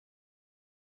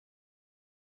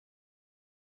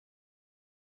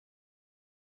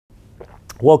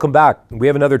Welcome back. We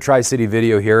have another TriCity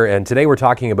video here, and today we're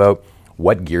talking about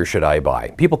what gear should I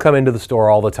buy? People come into the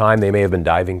store all the time. They may have been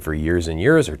diving for years and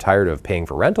years, or tired of paying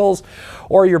for rentals,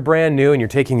 or you're brand new and you're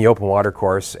taking the open water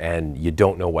course and you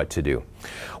don't know what to do.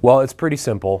 Well, it's pretty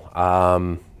simple.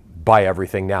 Buy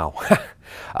everything now.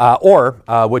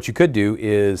 What you could do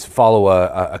is follow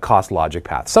a cost logic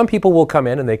path. Some people will come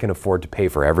in and they can afford to pay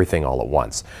for everything all at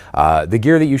once. The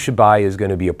gear that you should buy is going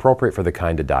to be appropriate for the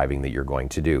kind of diving that you're going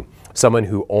to do. Someone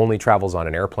who only travels on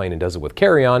an airplane and does it with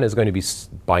carry-on is going to be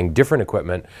buying different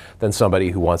equipment than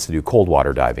somebody who wants to do cold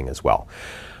water diving as well.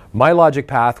 My logic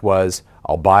path was,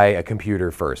 I'll buy a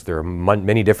computer first. There are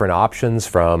many different options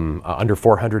from under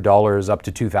 $400 up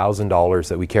to $2,000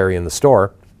 that we carry in the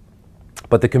store.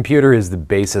 But the computer is the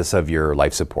basis of your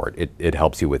life support. It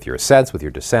helps you with your ascents, with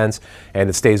your descents, and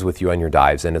it stays with you on your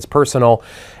dives. And it's personal.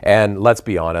 And let's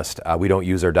be honest, we don't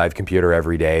use our dive computer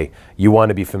every day. You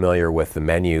want to be familiar with the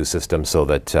menu system so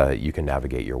that you can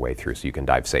navigate your way through so you can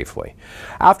dive safely.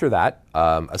 After that,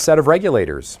 a set of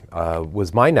regulators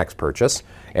was my next purchase.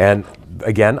 And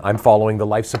again, I'm following the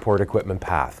life support equipment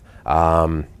path.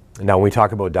 Now, when we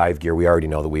talk about dive gear, we already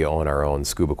know that we own our own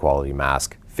scuba quality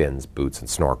mask, fins, boots, and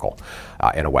snorkel,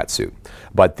 and a wetsuit.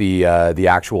 But the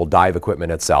actual dive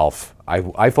equipment itself,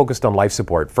 I focused on life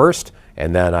support first,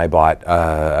 and then I bought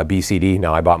a BCD.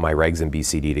 Now I bought my regs and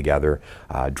BCD together.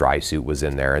 Dry suit was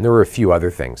in there, and there were a few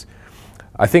other things.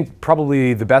 I think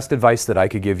probably the best advice that I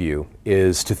could give you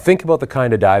is to think about the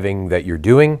kind of diving that you're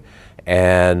doing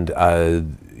and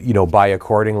buy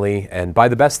accordingly and buy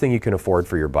the best thing you can afford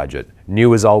for your budget.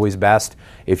 New is always best.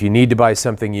 If you need to buy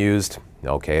something used,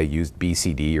 okay, a used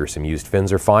BCD or some used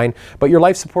fins are fine, but your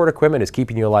life support equipment is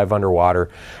keeping you alive underwater,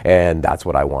 and that's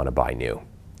what I want to buy new.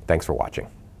 Thanks for watching.